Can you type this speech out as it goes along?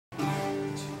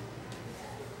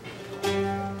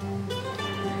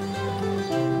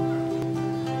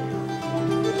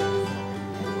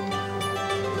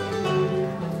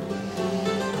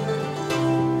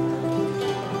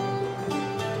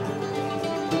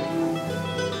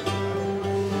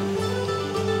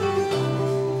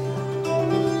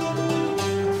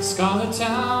saw the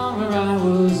town where I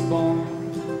was born,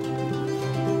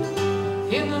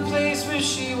 in the place where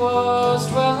she was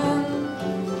dwelling.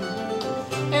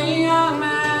 A young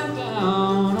man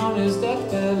down on his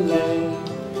deathbed lay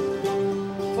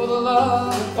for the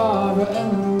love of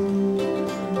BarbaraEllen.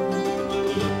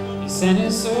 He sent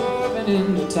his servant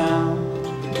into town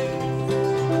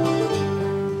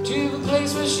to the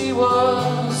place where she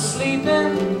was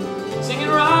sleeping, singing,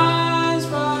 "Rise,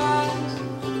 rise,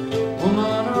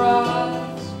 woman,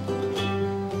 arise,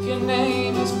 if your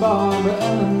name is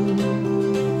BarbaraEllen.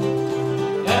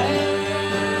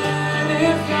 And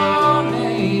if your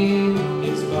name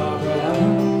is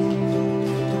BarbaraEllen."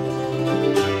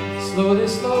 Slowly,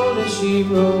 slowly she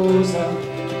rose up,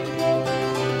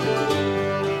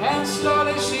 and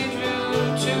slowly she drew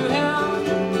to him.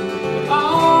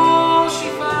 Oh, she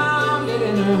found it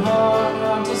in her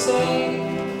heart to say,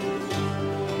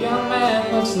 "Young man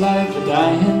looks like you're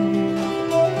dying,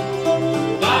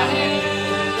 dying,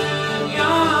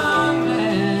 young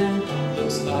man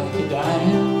looks like you're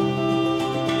dying.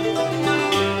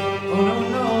 Oh no,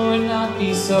 no, it not be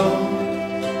so.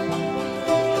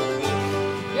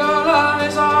 Your love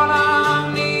is all I'm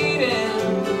needing.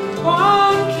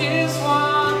 One kiss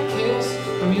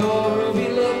from your ruby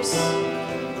lips.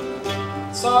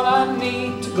 It's all I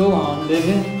need to go on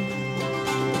living,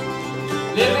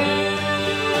 living.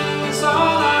 It's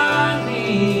all I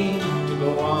need to go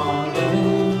on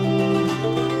living."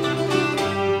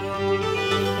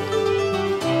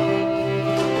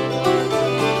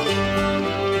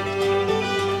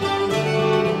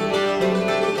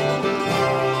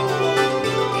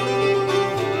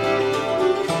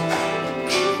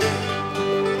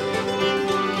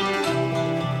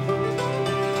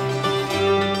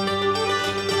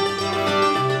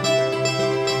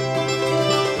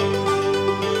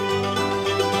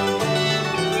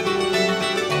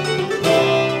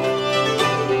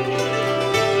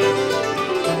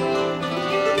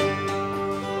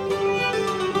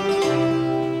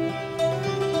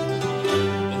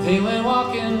 They went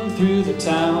walking through the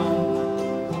town,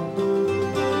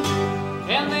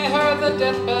 and they heard the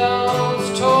death bells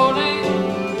tolling,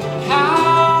 and how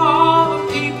all the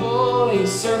people they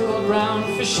circled round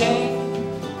for shame.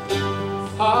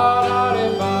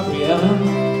 Hard-hearted BarbaraEllen,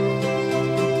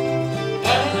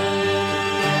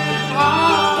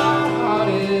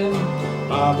 hard-hearted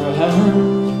BarbaraEllen.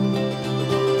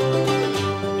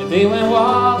 And they went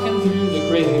walking through the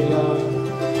graveyard,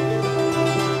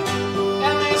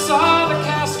 saw the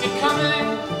casket coming.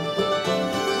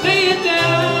 Lay it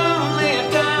down, lay it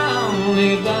down, lay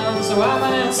it down, so I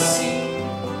might see,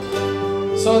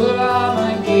 so that I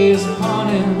might gaze upon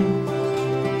him,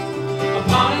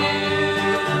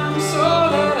 so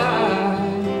that I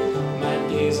might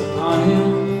gaze upon him.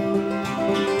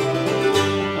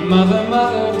 Mother,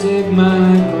 mother, dig my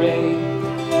grave.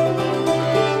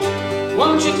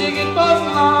 Won't you dig it both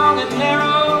long and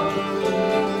narrow?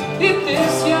 If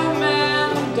this young man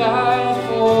died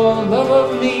for love of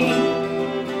me,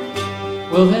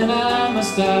 well then I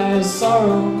must die of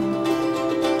sorrow,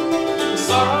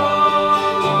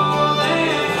 sorrow,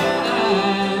 then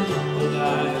I will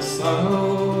die of sorrow.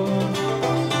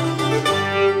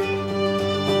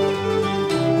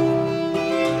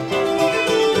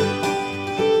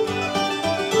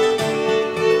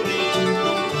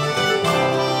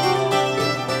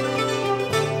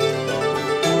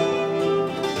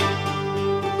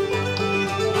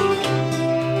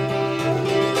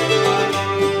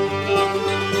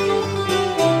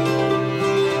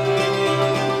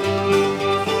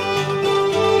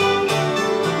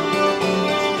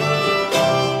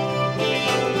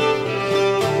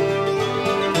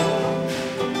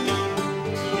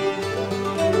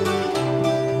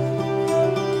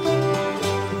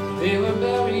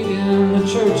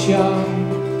 Churchyard.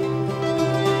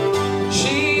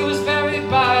 She was buried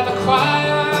by the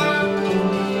choir,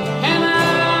 and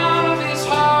out of his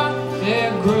heart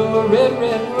there grew a red,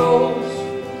 red rose,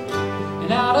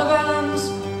 and out of Ellen's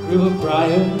grew a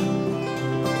briar,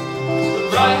 the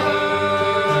briar,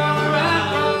 the red,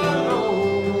 red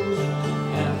rose,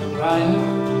 and the briar.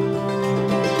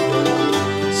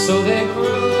 So they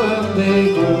grew and they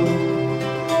grew,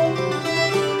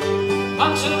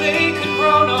 until they could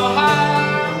grow no higher.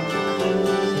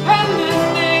 And then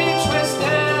they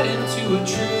twisted into a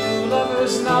true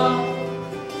lover's knot,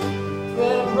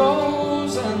 red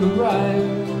rose and the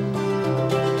briar,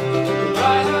 the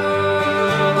briar,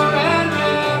 the red,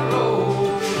 red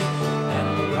rose and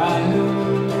the briar.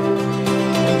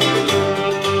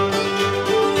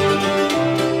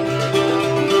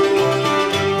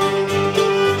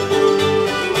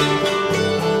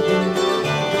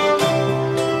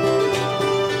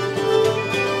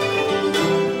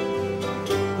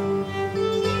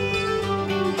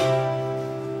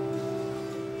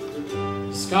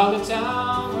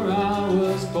 town where I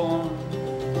was born.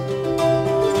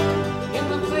 In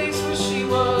the place where she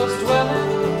was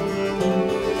dwelling,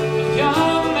 a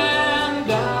young man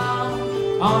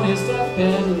down on his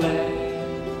deathbed lay.